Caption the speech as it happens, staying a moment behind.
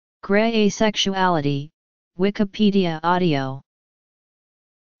Gray asexuality, Wikipedia audio.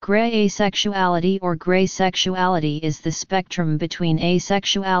 Gray asexuality or gray sexuality is the spectrum between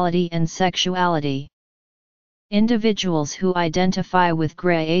asexuality and sexuality. Individuals who identify with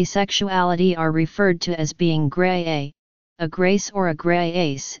gray asexuality are referred to as being gray a grace or a gray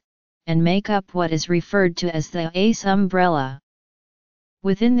ace, and make up what is referred to as the ace umbrella.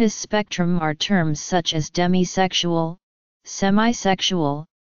 Within this spectrum are terms such as demisexual, semisexual,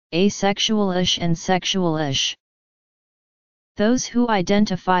 asexual-ish and sexual-ish. Those who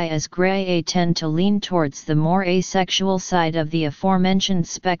identify as gray A tend to lean towards the more asexual side of the aforementioned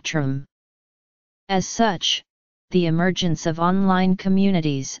spectrum. As such, the emergence of online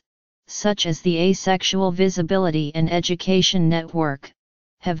communities, such as the Asexual Visibility and Education Network,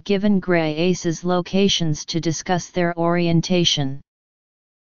 have given gray aces locations to discuss their orientation.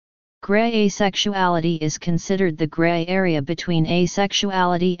 Gray asexuality is considered the gray area between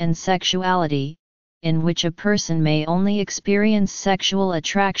asexuality and sexuality, in which a person may only experience sexual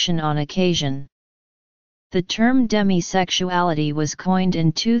attraction on occasion. The term demisexuality was coined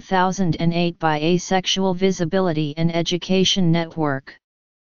in 2008 by Asexual Visibility and Education Network.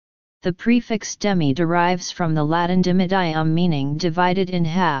 The prefix demi derives from the Latin dimidium, meaning divided in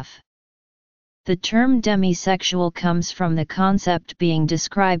half. The term demisexual comes from the concept being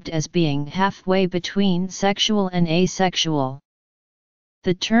described as being halfway between sexual and asexual.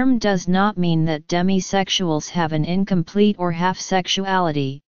 The term does not mean that demisexuals have an incomplete or half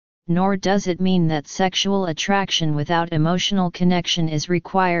sexuality, nor does it mean that sexual attraction without emotional connection is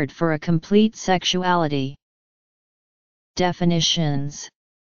required for a complete sexuality. Definitions.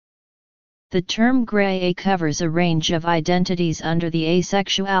 The term gray A covers a range of identities under the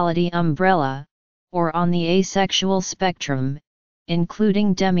asexuality umbrella, or on the asexual spectrum,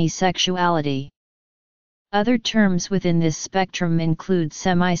 including demisexuality. Other terms within this spectrum include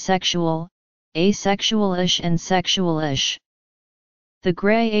semisexual, asexual-ish and sexual-ish. The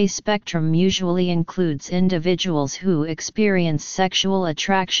gray A spectrum usually includes individuals who experience sexual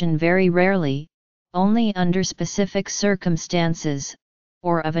attraction very rarely, only under specific circumstances,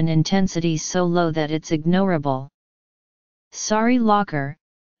 or of an intensity so low that it's ignorable. Sari Locker,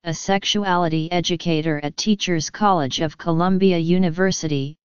 a sexuality educator at Teachers College of Columbia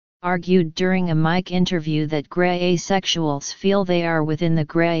University, argued during a mic interview that gray asexuals feel they are within the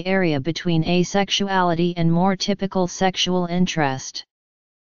gray area between asexuality and more typical sexual interest.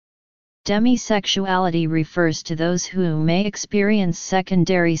 Demisexuality refers to those who may experience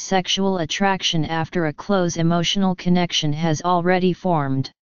secondary sexual attraction after a close emotional connection has already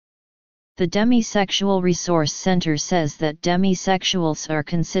formed. The Demisexual Resource Center says that demisexuals are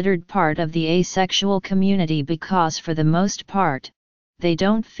considered part of the asexual community because for the most part, they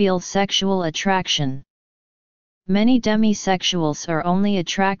don't feel sexual attraction. Many demisexuals are only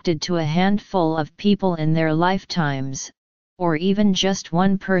attracted to a handful of people in their lifetimes, or even just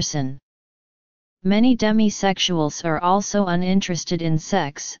one person. Many demisexuals are also uninterested in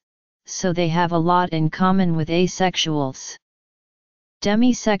sex, so they have a lot in common with asexuals.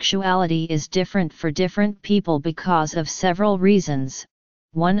 Demisexuality is different for different people because of several reasons,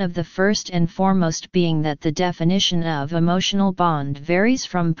 one of the first and foremost being that the definition of emotional bond varies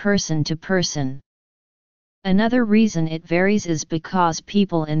from person to person. Another reason it varies is because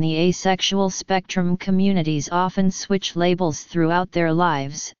people in the asexual spectrum communities often switch labels throughout their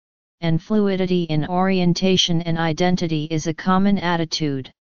lives, and fluidity in orientation and identity is a common attitude.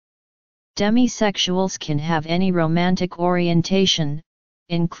 Demisexuals can have any romantic orientation,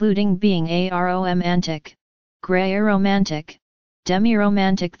 including being aromantic, gray aromantic,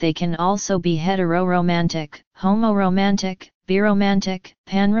 demiromantic. They can also be heteroromantic, homoromantic, biromantic,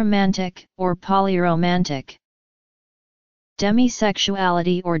 panromantic, or polyromantic.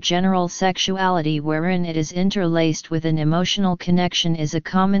 Demisexuality or general sexuality wherein it is interlaced with an emotional connection is a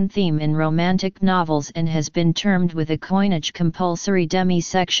common theme in romantic novels and has been termed with a coinage compulsory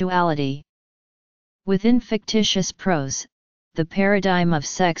demisexuality. Within fictitious prose, the paradigm of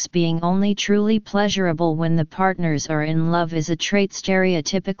sex being only truly pleasurable when the partners are in love is a trait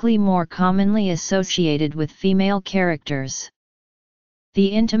stereotypically more commonly associated with female characters. The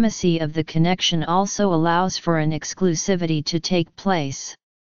intimacy of the connection also allows for an exclusivity to take place.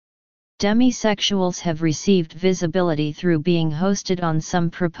 Demisexuals have received visibility through being hosted on some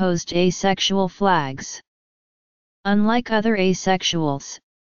proposed asexual flags. Unlike other asexuals,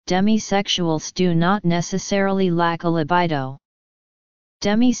 demisexuals do not necessarily lack a libido.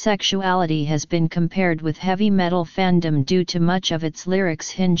 Demisexuality has been compared with heavy metal fandom due to much of its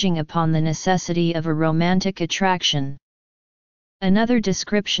lyrics hinging upon the necessity of a romantic attraction. Another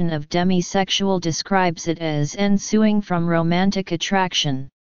description of demisexual describes it as ensuing from romantic attraction.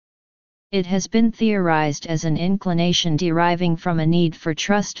 It has been theorized as an inclination deriving from a need for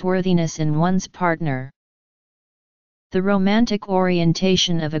trustworthiness in one's partner. The romantic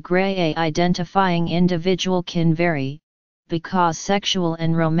orientation of a gray identifying individual can vary, because sexual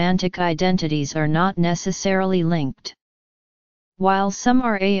and romantic identities are not necessarily linked. While some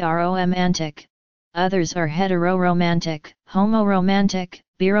are aromantic, others are heteroromantic, homoromantic,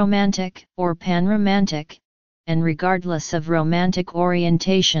 biromantic, or panromantic, and regardless of romantic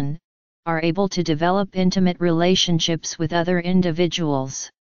orientation, are able to develop intimate relationships with other individuals.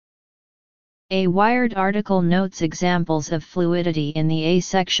 A Wired article notes examples of fluidity in the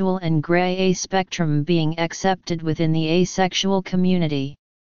asexual and gray spectrum being accepted within the asexual community.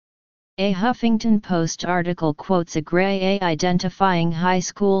 A Huffington Post article quotes a gray identifying high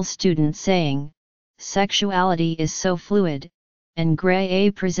school student saying, "Sexuality is so fluid, and gray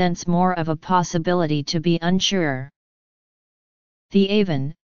presents more of a possibility to be unsure." The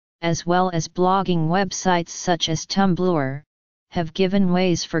Avon, as well as blogging websites such as Tumblr, have given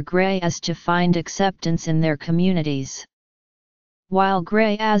ways for grays to find acceptance in their communities. While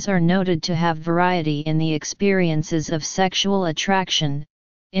grays are noted to have variety in the experiences of sexual attraction,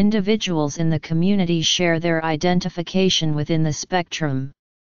 individuals in the community share their identification within the spectrum.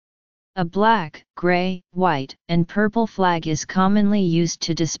 A black, gray, white, and purple flag is commonly used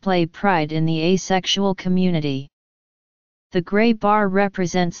to display pride in the asexual community. The gray bar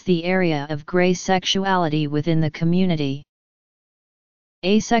represents the area of gray sexuality within the community.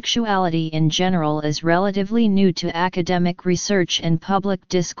 Asexuality in general is relatively new to academic research and public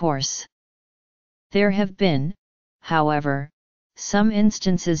discourse. There have been, however, some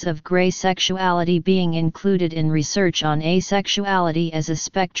instances of gray sexuality being included in research on asexuality as a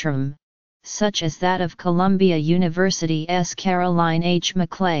spectrum, such as that of Columbia University's Caroline H.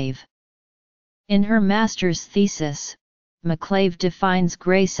 McClave. In her master's thesis, McClave defines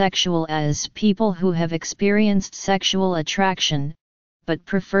gray sexual as people who have experienced sexual attraction, but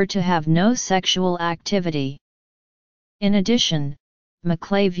prefer to have no sexual activity. In addition,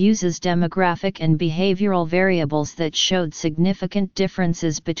 McClave uses demographic and behavioral variables that showed significant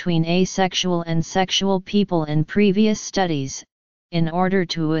differences between asexual and sexual people in previous studies, in order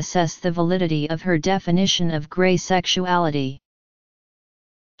to assess the validity of her definition of gray sexuality.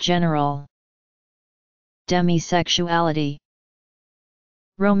 General demisexuality,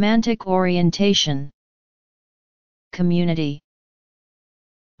 romantic orientation, community,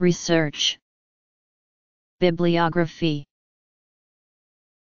 research, bibliography.